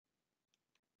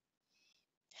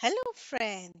Hello,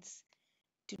 friends.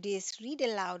 Today's read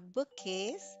aloud book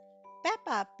is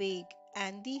Peppa Pig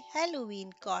and the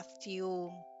Halloween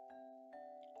Costume.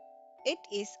 It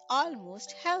is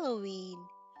almost Halloween.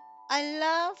 I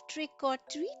love trick or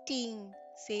treating,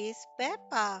 says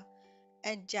Peppa,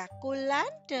 and jack o'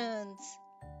 lanterns.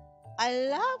 I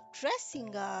love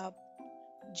dressing up.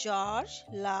 George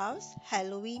loves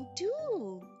Halloween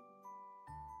too.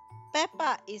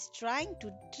 Peppa is trying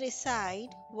to decide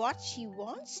what she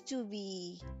wants to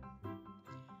be.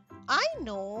 I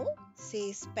know,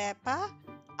 says Peppa.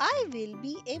 I will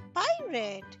be a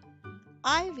pirate.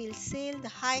 I will sail the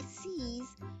high seas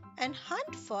and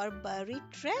hunt for buried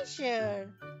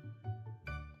treasure.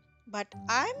 But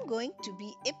I'm going to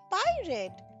be a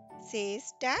pirate,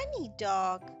 says Danny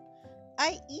Dog.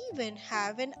 I even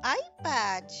have an eye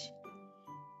patch.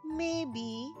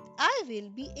 Maybe I will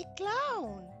be a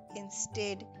clown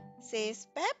instead, says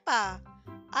Peppa.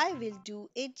 I will do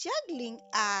a juggling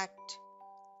act.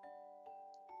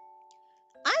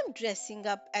 I'm dressing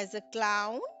up as a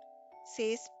clown,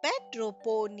 says Pedro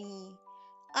Pony.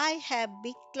 I have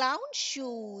big clown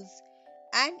shoes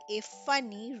and a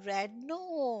funny red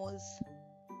nose.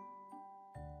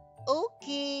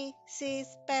 Okay,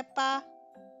 says Peppa.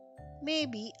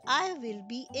 Maybe I will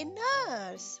be a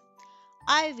nurse.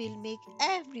 I will make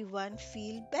everyone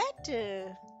feel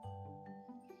better.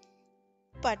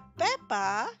 But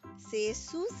Peppa, says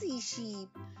Suzy Sheep,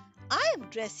 I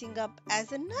am dressing up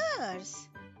as a nurse.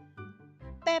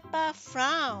 Peppa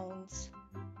frowns.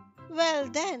 Well,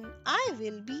 then I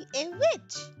will be a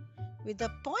witch with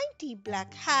a pointy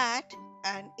black hat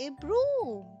and a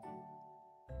broom.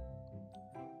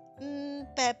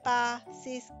 Peppa,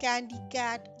 says Candy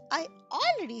Cat, I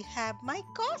already have my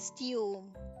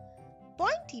costume.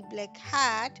 Pointy black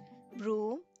hat,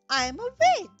 broom, I am a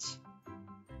witch.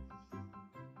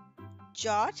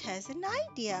 George has an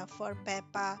idea for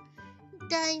Peppa.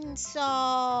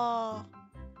 Dinosaur.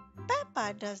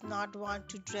 Peppa does not want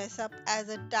to dress up as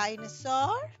a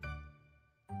dinosaur.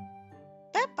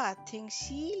 Peppa thinks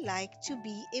she likes to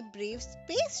be a brave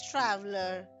space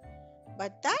traveler,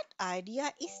 but that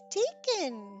idea is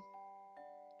taken.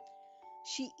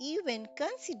 She even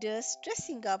considers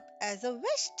dressing up as a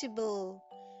vegetable.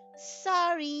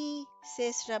 Sorry,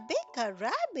 says Rebecca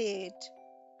Rabbit.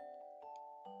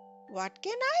 What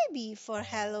can I be for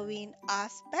Halloween?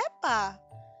 Asks Peppa.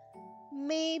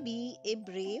 Maybe a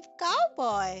brave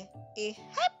cowboy, a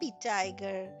happy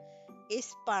tiger, a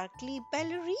sparkly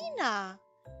ballerina.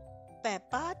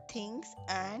 Peppa thinks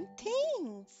and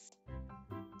thinks.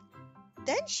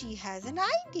 Then she has an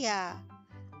idea.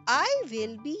 I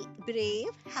will be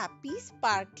brave, happy,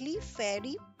 sparkly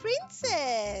fairy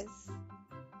princess.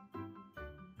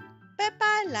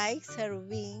 Peppa likes her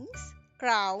wings,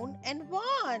 crown and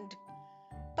wand,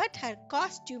 but her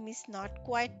costume is not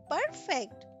quite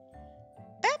perfect.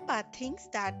 Peppa thinks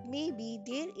that maybe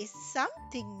there is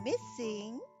something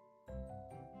missing.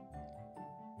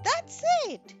 That's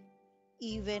it.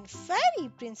 Even fairy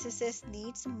princesses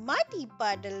needs muddy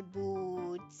puddle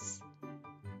boots.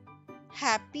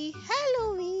 Happy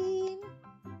Halloween!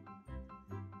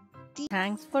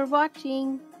 Thanks for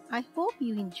watching. I hope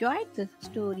you enjoyed the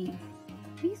story.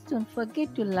 Please don't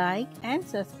forget to like and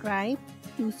subscribe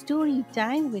to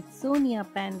Storytime with Sonia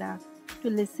Panda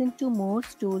to listen to more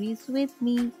stories with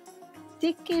me.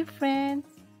 Take care, friends.